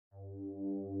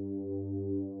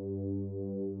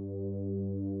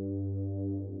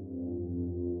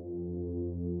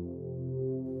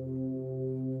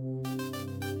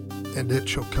And it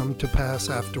shall come to pass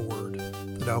afterward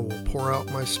that I will pour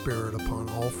out my Spirit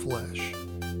upon all flesh,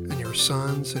 and your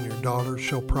sons and your daughters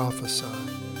shall prophesy,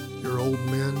 your old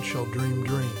men shall dream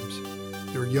dreams,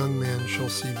 your young men shall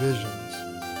see visions,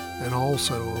 and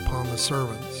also upon the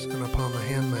servants and upon the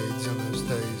handmaids in those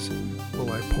days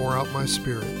will I pour out my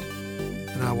Spirit,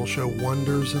 and I will show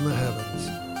wonders in the heavens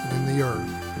and in the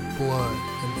earth, blood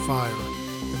and fire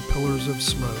and pillars of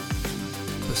smoke.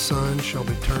 The sun shall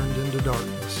be turned into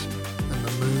darkness, and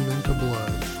the moon into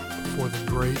blood, before the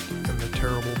great and the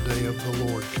terrible day of the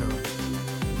Lord come.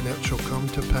 And it shall come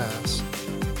to pass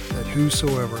that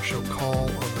whosoever shall call on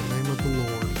the name of the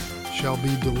Lord shall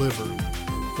be delivered.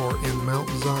 For in Mount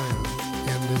Zion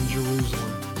and in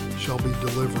Jerusalem shall be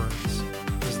deliverance,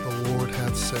 as the Lord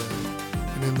hath said,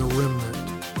 and in the remnant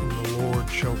whom the Lord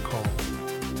shall call.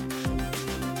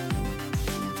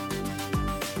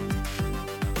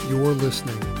 You're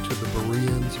listening to the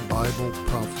Bereans Bible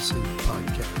Prophecy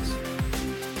Podcast.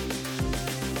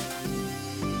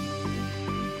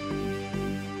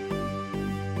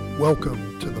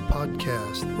 Welcome to the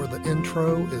podcast where the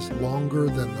intro is longer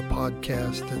than the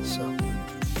podcast itself.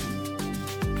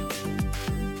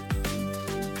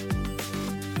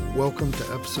 Welcome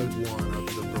to episode 1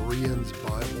 of the Bereans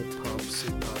Bible Prophecy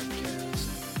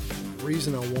Podcast. The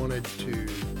reason I wanted to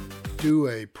do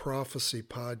a prophecy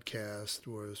podcast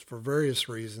was for various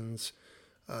reasons.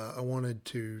 I wanted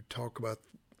to talk about,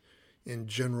 in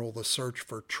general, the search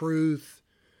for truth,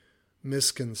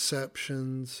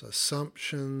 misconceptions,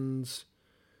 assumptions.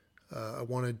 I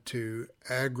wanted to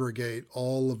aggregate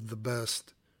all of the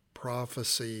best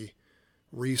prophecy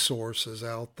resources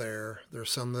out there.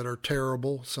 There's some that are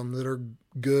terrible, some that are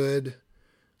good,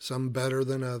 some better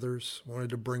than others. I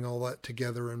wanted to bring all that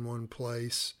together in one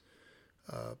place.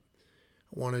 I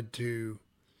wanted to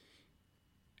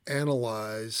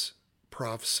analyze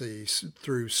prophecy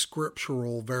through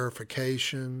scriptural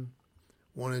verification.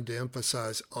 Wanted to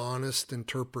emphasize honest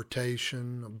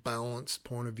interpretation, a balanced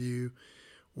point of view.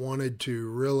 Wanted to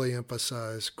really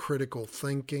emphasize critical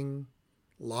thinking,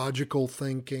 logical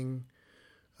thinking.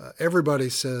 Everybody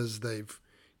says they've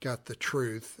got the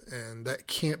truth, and that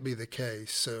can't be the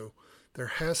case. So there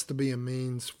has to be a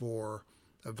means for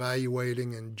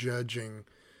evaluating and judging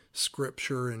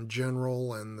Scripture in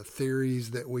general and the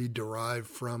theories that we derive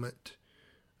from it.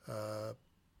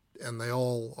 And they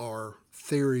all are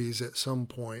theories at some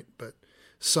point, but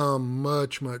some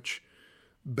much, much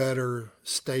better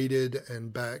stated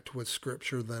and backed with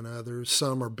Scripture than others.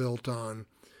 Some are built on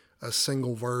a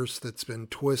single verse that's been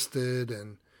twisted,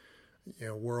 and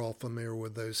we're all familiar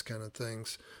with those kind of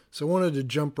things. So I wanted to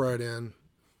jump right in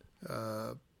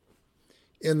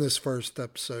this first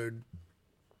episode,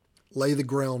 lay the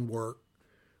groundwork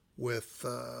with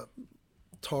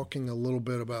talking a little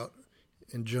bit about,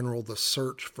 in general, the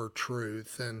search for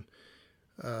truth, and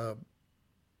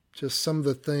just some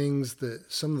of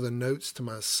the notes to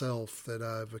myself that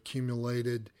I've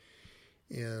accumulated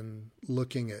in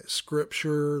looking at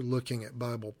Scripture, looking at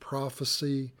Bible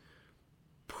prophecy,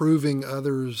 proving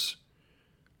others'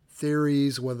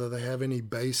 theories, whether they have any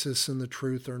basis in the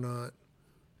truth or not.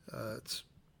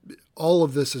 All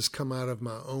of this has come out of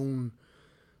my own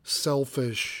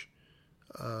selfish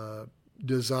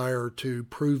desire to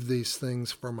prove these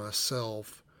things for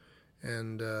myself.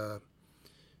 And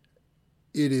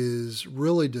it is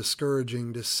really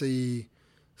discouraging to see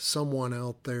someone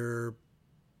out there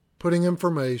putting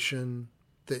information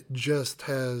that just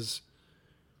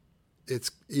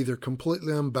it's either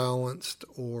completely unbalanced,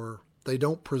 or they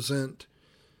don't present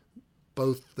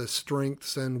both the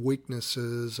strengths and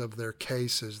weaknesses of their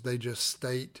cases. They just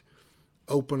state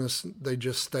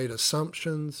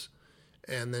assumptions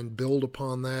and then build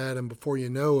upon that. And before you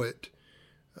know it,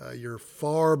 you're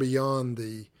far beyond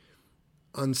the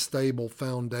unstable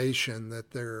foundation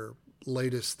that their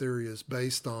latest theory is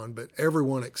based on. But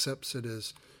everyone accepts it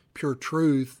as pure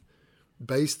truth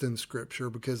based in Scripture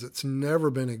because it's never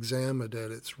been examined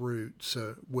at its roots,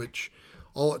 which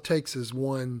all it takes is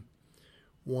one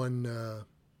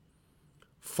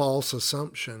false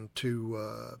assumption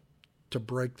to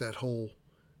break that whole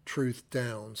truth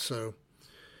down. So,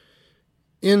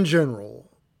 in general,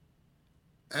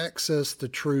 access to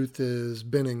truth has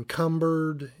been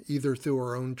encumbered either through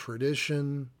our own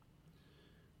tradition,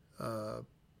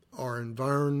 our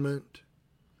environment,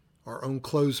 our own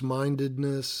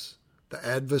closed-mindedness. The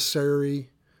adversary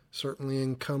certainly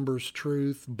encumbers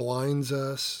truth, blinds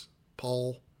us.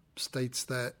 Paul states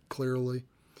that clearly.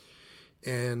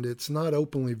 And it's not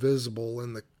openly visible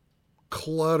in the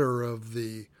clutter of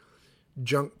the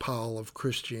junk pile of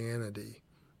Christianity.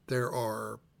 There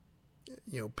are,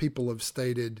 people have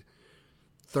stated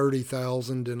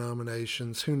 30,000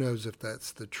 denominations. Who knows if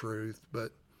that's the truth?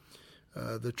 But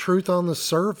the truth on the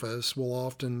surface will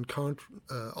oftentimes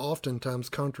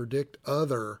contradict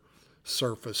other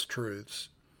surface truths.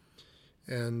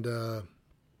 And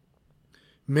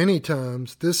many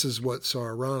times, this is what's so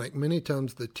ironic, many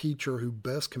times the teacher who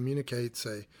best communicates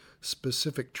a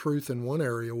specific truth in one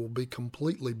area will be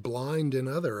completely blind in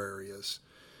other areas.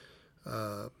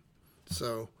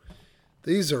 So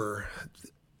these are,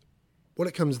 what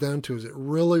it comes down to is it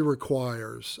really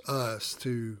requires us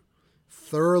to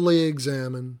thoroughly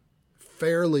examine,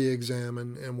 fairly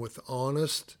examine, and with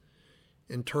honest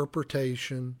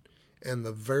interpretation and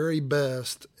the very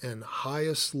best and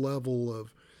highest level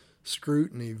of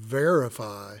scrutiny,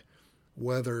 verify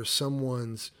whether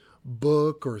someone's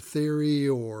book or theory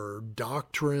or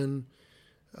doctrine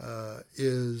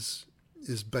is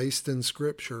based in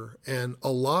Scripture, and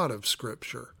a lot of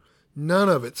Scripture. None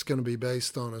of it's going to be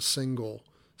based on a single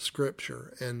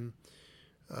Scripture. And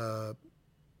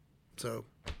so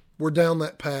we're down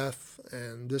that path,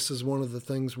 and this is one of the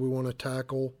things we want to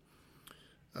tackle.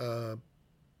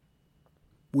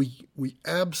 We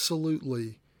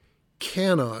absolutely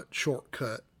cannot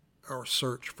shortcut our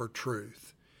search for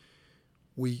truth.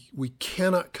 We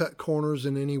cannot cut corners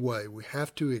in any way. We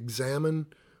have to examine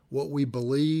what we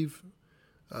believe,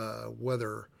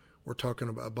 whether we're talking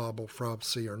about Bible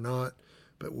prophecy or not.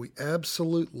 But we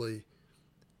absolutely,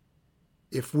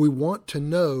 if we want to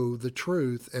know the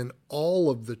truth and all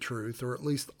of the truth, or at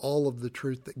least all of the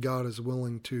truth that God is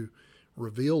willing to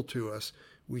reveal to us,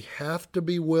 we have to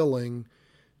be willing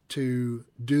to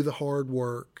do the hard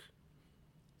work.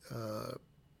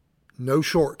 No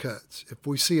shortcuts. If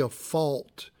we see a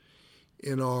fault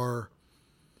in our,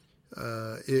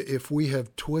 if we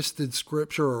have twisted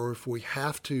Scripture, or if we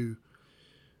have to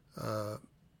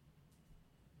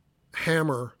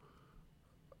hammer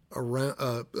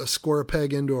a square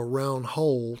peg into a round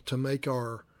hole to make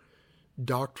our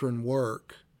doctrine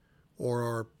work, or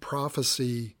our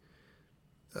prophecy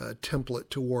template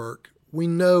to work, we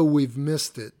know we've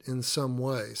missed it in some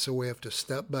way. So we have to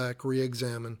step back,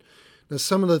 re-examine. Now,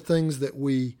 some of the things that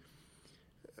we,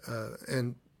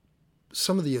 and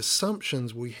some of the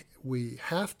assumptions we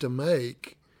have to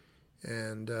make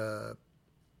and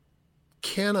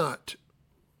cannot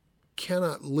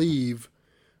leave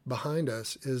behind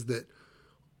us is that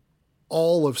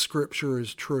all of Scripture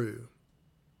is true.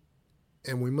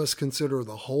 And we must consider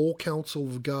the whole counsel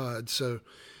of God. So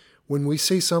when we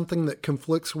see something that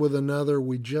conflicts with another,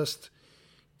 we just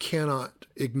cannot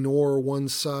ignore one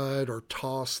side or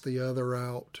toss the other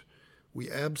out.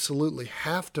 We absolutely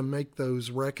have to make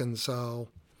those reconcile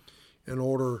in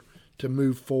order to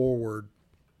move forward.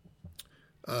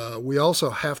 We also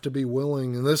have to be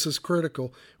willing, and this is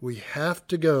critical, we have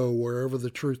to go wherever the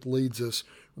truth leads us,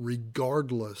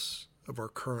 regardless of our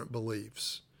current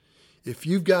beliefs. If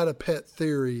you've got a pet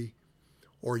theory,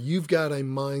 or you've got a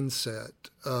mindset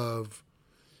of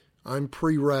I'm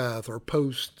pre-wrath or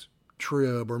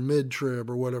post-trib or mid-trib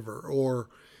or whatever, or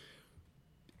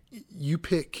you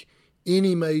pick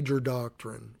any major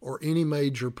doctrine or any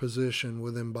major position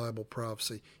within Bible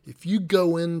prophecy, if you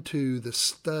go into the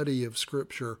study of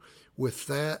Scripture with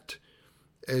that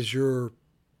as your,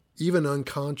 even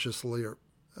unconsciously or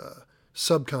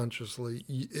subconsciously,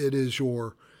 it is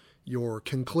your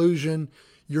conclusion,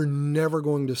 you're never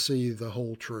going to see the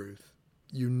whole truth.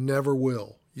 You never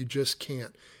will. You just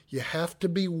can't. You have to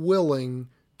be willing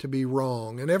to be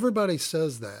wrong. And everybody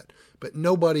says that, but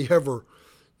nobody ever,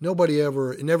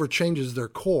 it never changes their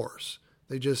course.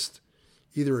 They just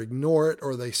either ignore it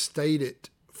or they state it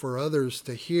for others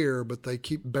to hear, but they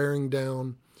keep bearing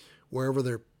down wherever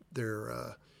their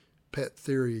pet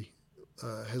theory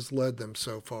has led them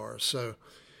so far. So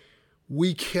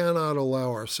we cannot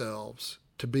allow ourselves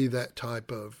to be that type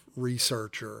of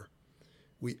researcher.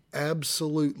 We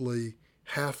absolutely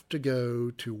have to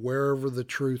go to wherever the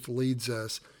truth leads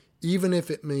us, even if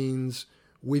it means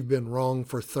we've been wrong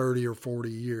for 30 or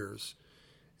 40 years.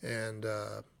 And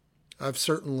I've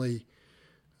certainly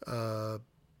have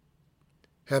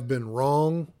been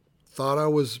wrong, thought I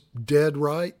was dead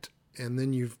right, and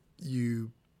then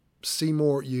you see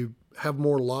more, you have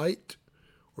more light,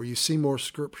 or you see more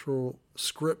scriptural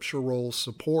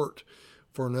support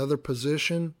for another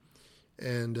position,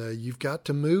 and you've got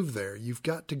to move there. You've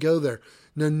got to go there.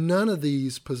 Now, none of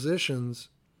these positions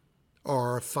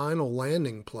are a final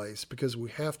landing place, because we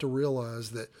have to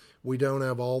realize that we don't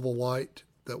have all the light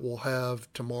that we'll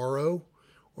have tomorrow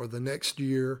or the next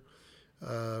year.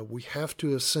 We have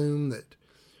to assume that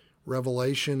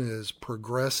revelation is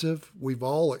progressive. We've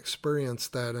all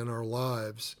experienced that in our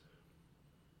lives.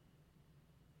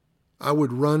 I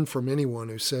would run from anyone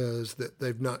who says that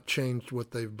they've not changed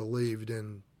what they've believed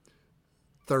in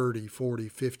 30, 40,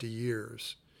 50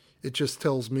 years. It just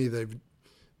tells me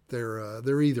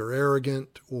they're either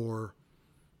arrogant or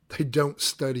they don't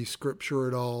study Scripture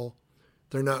at all.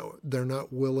 They're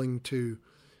not willing to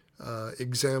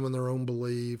examine their own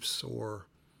beliefs or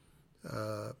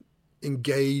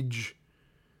engage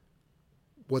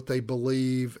what they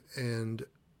believe and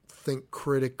think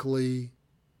critically.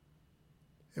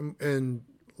 And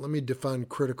let me define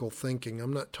critical thinking.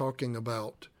 I'm not talking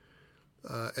about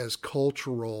as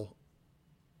cultural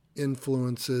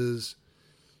influences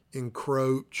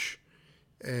encroach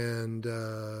and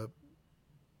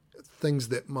things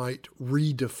that might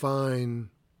redefine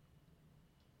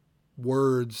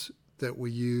words that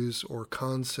we use or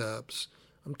concepts.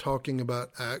 I'm talking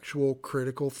about actual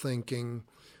critical thinking,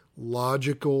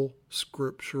 logical,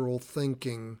 scriptural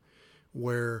thinking,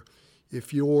 where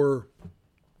if your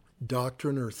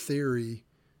doctrine or theory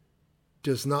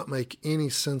does not make any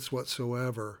sense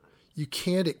whatsoever, you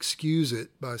can't excuse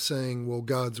it by saying, well,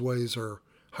 God's ways are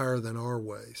higher than our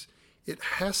ways. It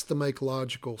has to make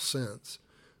logical sense.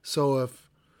 So if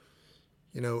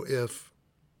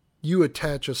you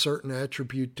attach a certain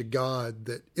attribute to God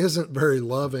that isn't very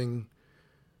loving,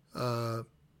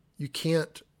 you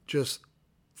can't just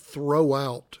throw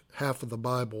out half of the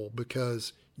Bible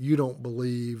because you don't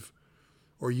believe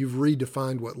or you've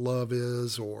redefined what love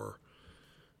is or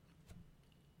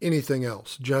anything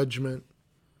else, judgment.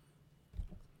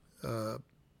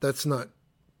 That's not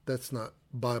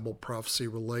Bible prophecy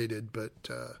related, but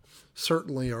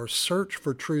certainly our search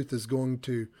for truth is going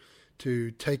to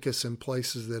take us in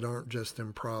places that aren't just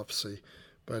in prophecy.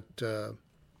 But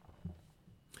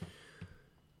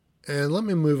and let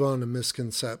me move on to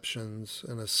misconceptions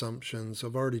and assumptions.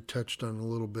 I've already touched on a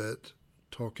little bit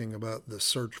talking about the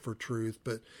search for truth,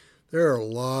 but there are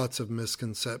lots of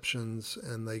misconceptions,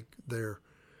 and they're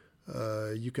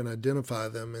you can identify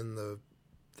them in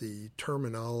the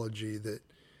terminology that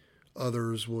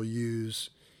others will use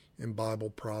in Bible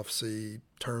prophecy,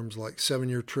 terms like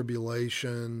 7-year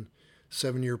tribulation,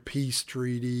 7-year peace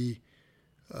treaty,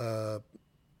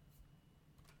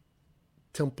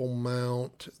 Temple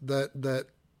Mount. That's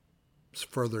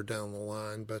further down the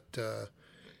line, but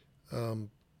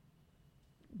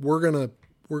we're gonna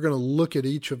look at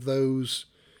each of those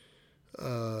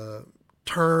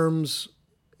terms,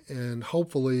 and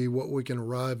hopefully what we can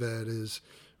arrive at is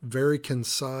very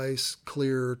concise,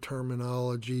 clear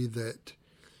terminology that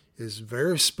is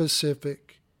very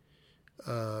specific,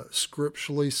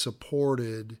 scripturally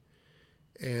supported.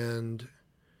 And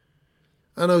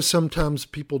I know sometimes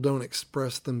people don't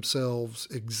express themselves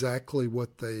exactly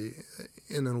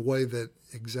in a way that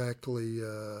exactly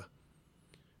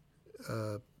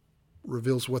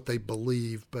reveals what they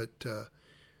believe, but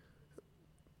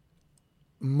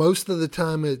most of the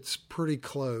time it's pretty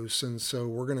close, and so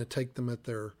we're going to take them at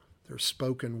their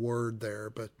spoken word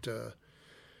there. But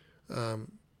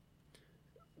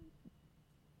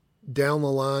down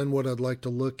the line, what I'd like to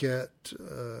look at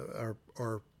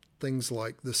are things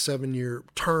like the 7-year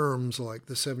terms, like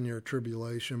the 7-year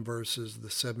tribulation versus the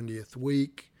 70th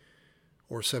week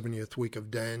or 70th week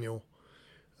of Daniel,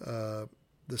 the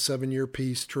 7-year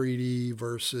peace treaty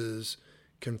versus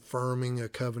confirming a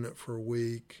covenant for a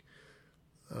week,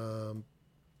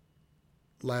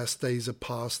 last days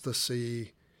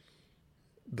apostasy,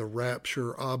 the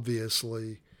rapture,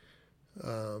 obviously,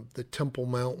 the Temple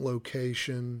Mount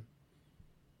location,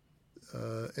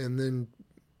 and then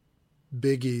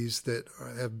biggies that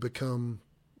have become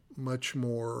much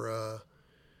more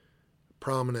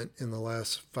prominent in the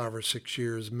last 5 or 6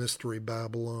 years, Mystery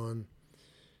Babylon,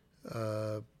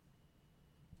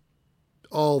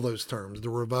 all those terms, the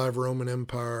revived Roman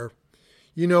Empire.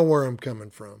 You know where I'm coming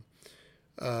from.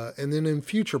 And then in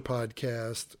future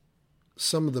podcasts,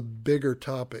 some of the bigger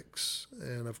topics,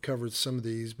 and I've covered some of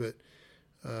these, but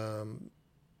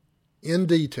in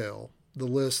detail, the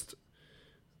list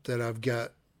that I've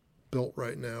got built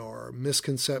right now are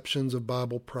misconceptions of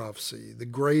Bible prophecy, the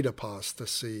great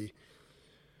apostasy,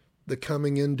 the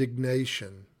coming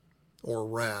indignation or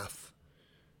wrath,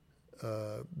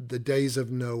 the days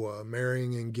of Noah,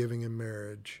 marrying and giving in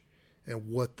marriage, and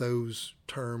what those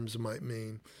terms might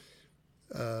mean.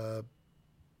 The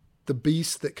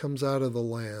beast that comes out of the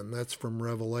land, that's from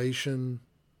Revelation.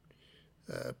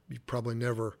 You probably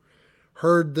never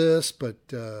heard this, but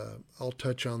I'll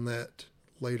touch on that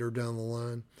later down the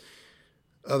line.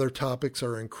 Other topics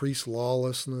are increased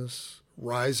lawlessness,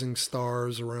 rising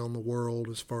stars around the world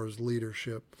as far as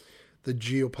leadership, the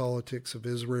geopolitics of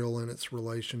Israel and its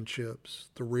relationships,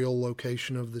 the real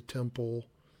location of the temple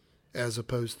as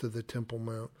opposed to the Temple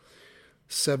Mount.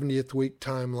 70th week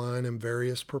timeline and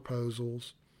various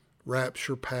proposals,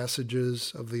 rapture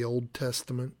passages of the Old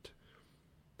Testament,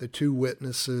 the two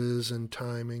witnesses and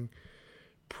timing,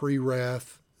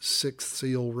 pre-wrath, sixth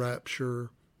seal rapture,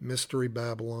 Mystery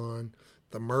Babylon,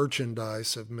 the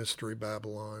merchandise of Mystery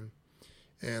Babylon,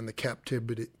 and the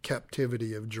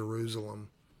captivity of Jerusalem.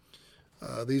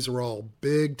 These are all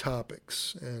big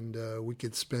topics, and we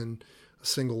could spend a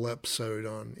single episode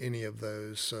on any of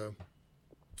those. So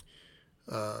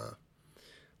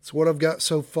it's what I've got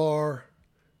so far.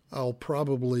 I'll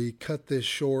probably cut this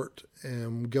short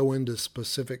and go into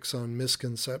specifics on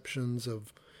misconceptions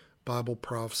of Bible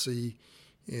prophecy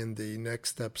in the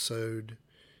next episode.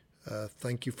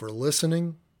 Thank you for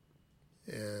listening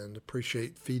and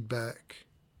appreciate feedback.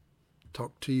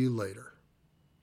 Talk to you later.